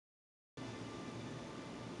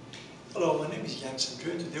Hello, my name is Yannis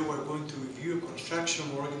Andreou. Today we're going to review a construction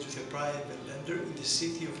mortgage with a private lender in the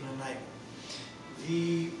city of Nanaimo.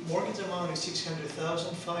 The mortgage amount is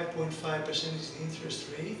 $600,000, 5.5% is the interest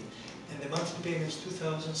rate, and the monthly payment is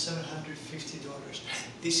 $2,750.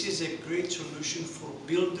 This is a great solution for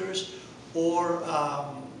builders or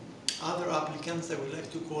other applicants that would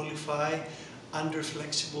like to qualify under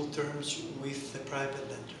flexible terms with the private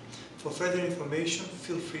lender. For further information,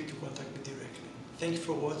 feel free to contact me directly. Thank you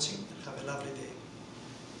for watching and have a lovely day.